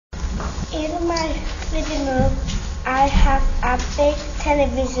In my living room, I have a big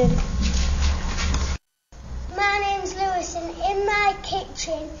television. My name's Lewis, and in my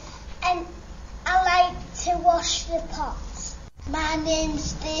kitchen, and I like to wash the pots. My name's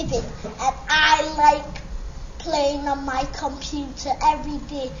Stephen, and I like playing on my computer every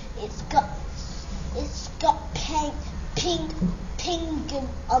day. It's got ping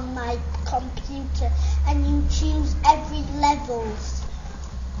on my computer, and you choose every levels.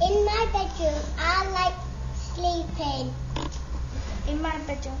 In my bedroom, I like sleeping. In my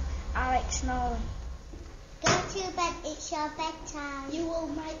bedroom, I like snoring. Go to bed, it's your bedtime. You all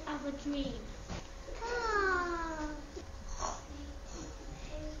might have a dream.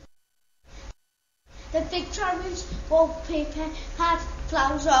 The Victorian wallpaper had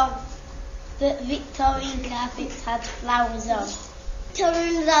flowers on. The Victorian carpets had flowers on.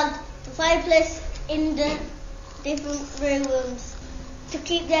 Victorian had the fireplace in the different rooms to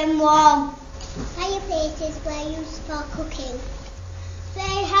keep them warm. Fireplaces were used for cooking.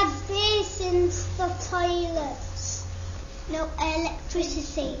 They had basins for toilets. No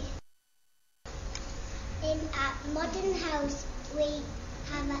electricity. In a modern house, we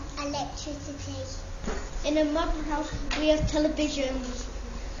have electricity. In a modern house, we have televisions.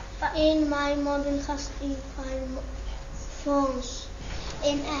 In my modern house, we find phones.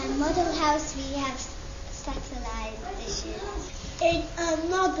 In a modern house, we have satellite dishes. In a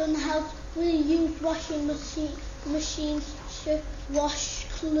modern house, we use washing machines to wash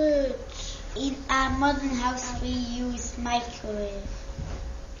clothes. In a modern house, we use microwave.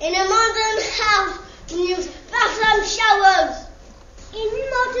 In a modern house, we use baths and showers. In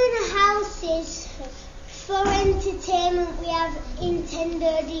modern houses, for entertainment, we have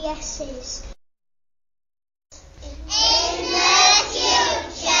Nintendo DS's. In the future,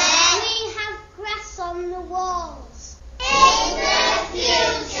 we have grass on the walls. In the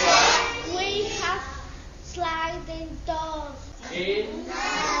future, we have sliding doors. In